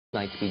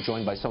Tonight to be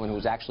joined by someone who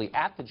was actually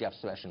at the Jeff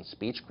Sessions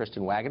speech,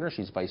 Kristen Waggoner.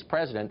 She's Vice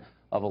President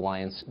of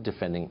Alliance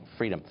Defending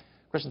Freedom.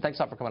 Kristen, thanks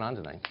a lot for coming on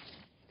tonight.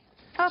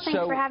 Oh, thanks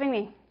for having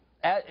me.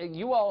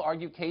 You all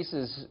argue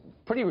cases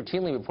pretty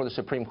routinely before the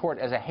Supreme Court.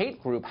 As a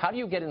hate group, how do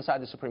you get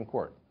inside the Supreme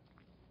Court?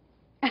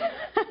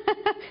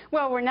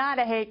 Well, we're not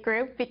a hate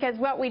group because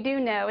what we do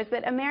know is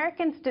that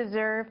Americans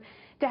deserve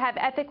to have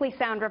ethically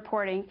sound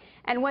reporting,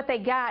 and what they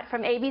got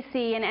from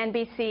ABC and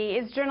NBC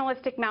is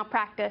journalistic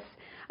malpractice.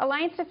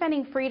 Alliance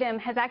Defending Freedom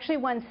has actually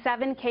won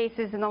 7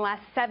 cases in the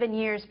last 7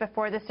 years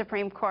before the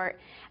Supreme Court,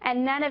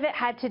 and none of it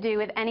had to do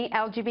with any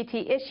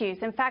LGBT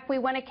issues. In fact, we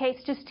won a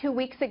case just 2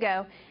 weeks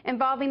ago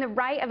involving the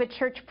right of a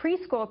church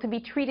preschool to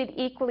be treated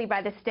equally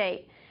by the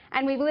state.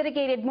 And we've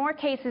litigated more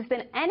cases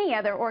than any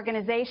other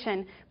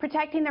organization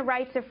protecting the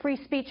rights of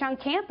free speech on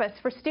campus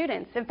for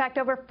students. In fact,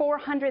 over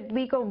 400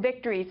 legal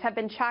victories have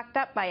been chalked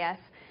up by us.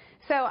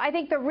 So I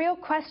think the real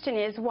question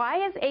is,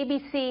 why is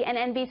ABC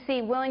and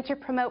NBC willing to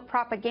promote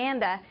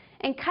propaganda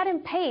and cut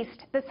and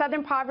paste the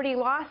Southern Poverty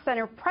Law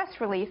Center press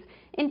release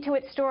into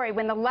its story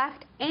when the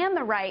left and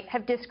the right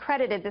have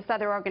discredited this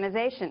other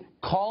organization?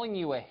 Calling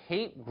you a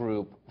hate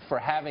group for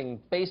having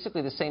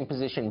basically the same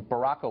position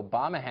Barack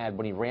Obama had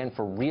when he ran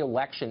for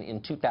re-election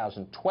in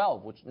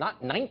 2012, which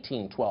not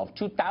 1912,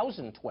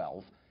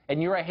 2012,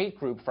 and you're a hate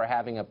group for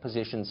having a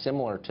position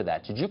similar to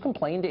that. Did you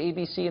complain to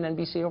ABC and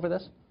NBC over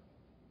this?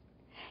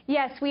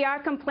 Yes, we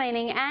are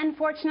complaining, and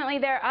fortunately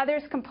there are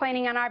others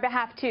complaining on our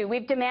behalf too.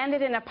 We've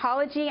demanded an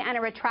apology and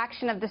a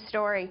retraction of the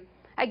story.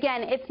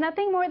 Again, it's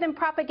nothing more than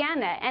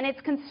propaganda, and it's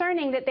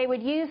concerning that they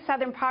would use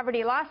Southern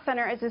Poverty Law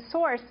Center as a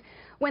source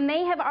when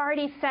they have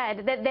already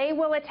said that they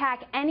will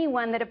attack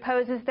anyone that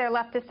opposes their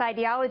leftist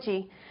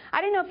ideology.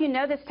 I don't know if you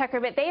know this, Tucker,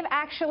 but they've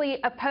actually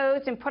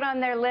opposed and put on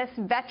their list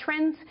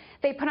veterans.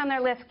 They put on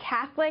their list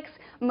Catholics,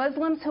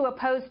 Muslims who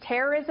oppose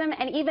terrorism,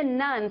 and even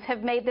nuns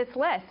have made this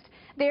list.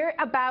 They're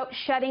about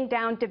shutting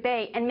down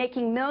debate and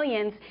making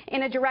millions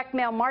in a direct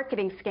mail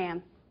marketing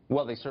scam.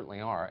 Well, they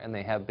certainly are, and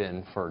they have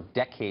been for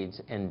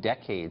decades and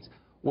decades.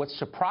 What's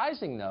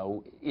surprising,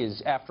 though,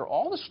 is after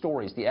all the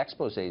stories, the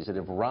exposés that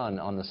have run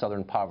on the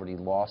Southern Poverty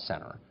Law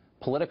Center,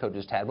 Politico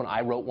just had one,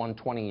 I wrote one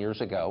 20 years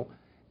ago,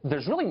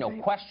 there's really no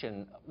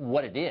question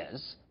what it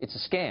is. It's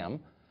a scam,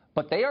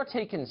 but they are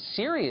taken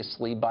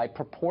seriously by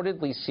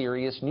purportedly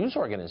serious news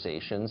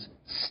organizations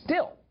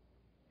still.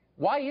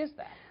 Why is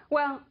that?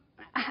 Well,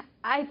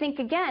 I think,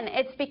 again,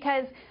 it's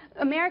because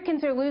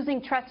Americans are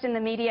losing trust in the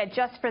media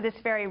just for this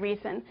very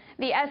reason.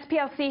 The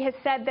SPLC has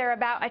said they're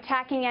about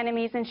attacking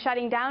enemies and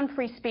shutting down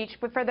free speech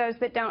for those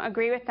that don't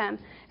agree with them.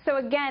 So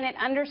again, it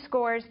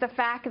underscores the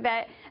fact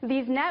that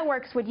these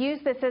networks would use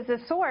this as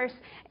a source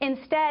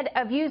instead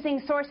of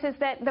using sources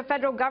that the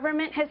federal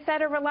government has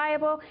said are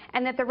reliable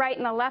and that the right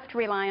and the left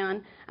rely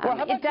on. Well,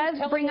 how about just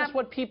telling us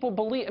what people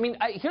believe? I mean,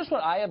 here's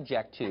what I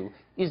object to,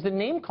 is the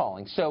name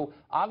calling. So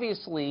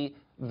obviously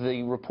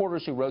the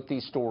reporters who wrote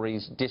these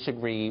stories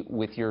disagree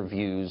with your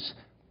views,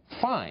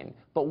 fine.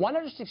 But why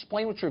not just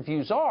explain what your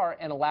views are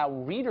and allow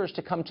readers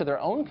to come to their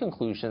own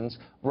conclusions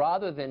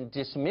rather than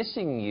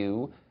dismissing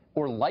you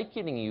or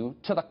likening you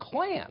to the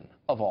Klan,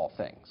 of all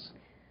things?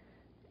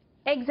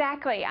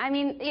 Exactly. I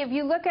mean, if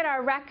you look at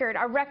our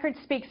record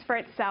speaks for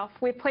itself.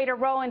 We played a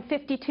role in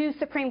 52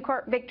 Supreme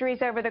Court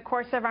victories over the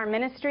course of our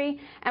ministry,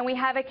 and we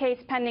have a case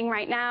pending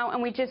right now,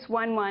 and we just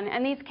won one.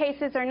 And these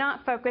cases are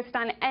not focused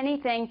on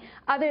anything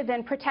other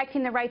than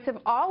protecting the rights of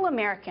all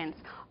Americans,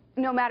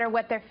 no matter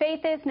what their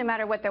faith is, no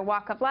matter what their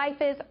walk of life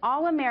is,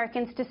 all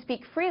Americans to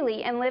speak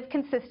freely and live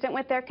consistent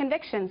with their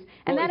convictions.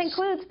 And that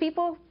includes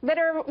people that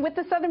are with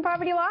the Southern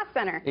Poverty Law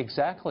Center.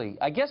 Exactly.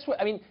 I guess,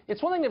 I mean,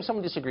 it's one thing if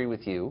someone disagree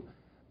with you,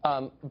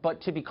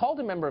 but to be called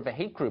a member of a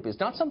hate group is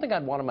not something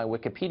I'd want on my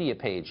Wikipedia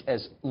page,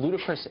 as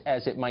ludicrous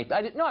as it might be.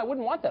 No, I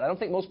wouldn't want that. I don't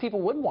think most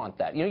people would want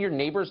that. You know, your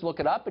neighbors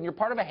look it up and you're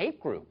part of a hate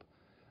group.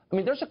 I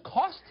mean, there's a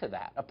cost to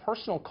that, a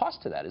personal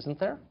cost to that, isn't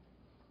there?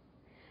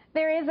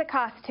 There is a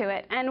cost to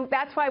it, and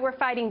that's why we're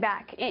fighting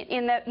back.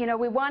 In that, you know,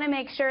 we want to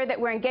make sure that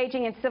we're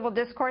engaging in civil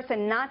discourse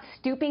and not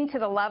stooping to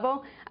the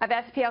level of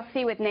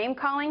SPLC with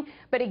name-calling.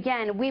 But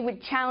again, we would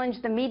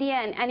challenge the media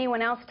and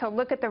anyone else to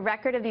look at the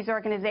record of these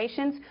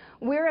organizations.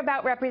 We're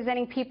about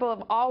representing people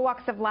of all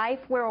walks of life.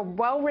 We're a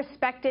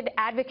well-respected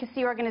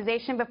advocacy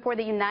organization before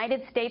the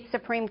United States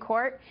Supreme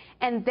Court,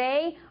 and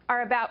they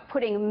are about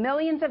putting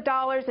millions of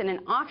dollars in an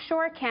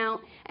offshore account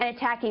and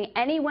attacking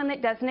anyone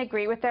that doesn't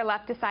agree with their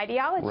leftist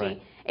ideology.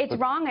 Right. It's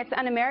wrong, it's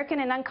un-American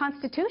and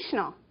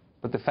unconstitutional.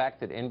 But the fact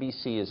that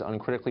NBC is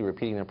uncritically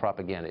repeating their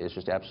propaganda is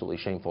just absolutely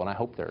shameful, and I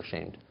hope they're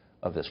ashamed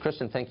of this.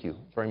 Kristen, thank you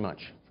very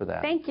much for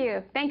that. Thank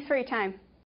you. Thanks for your time.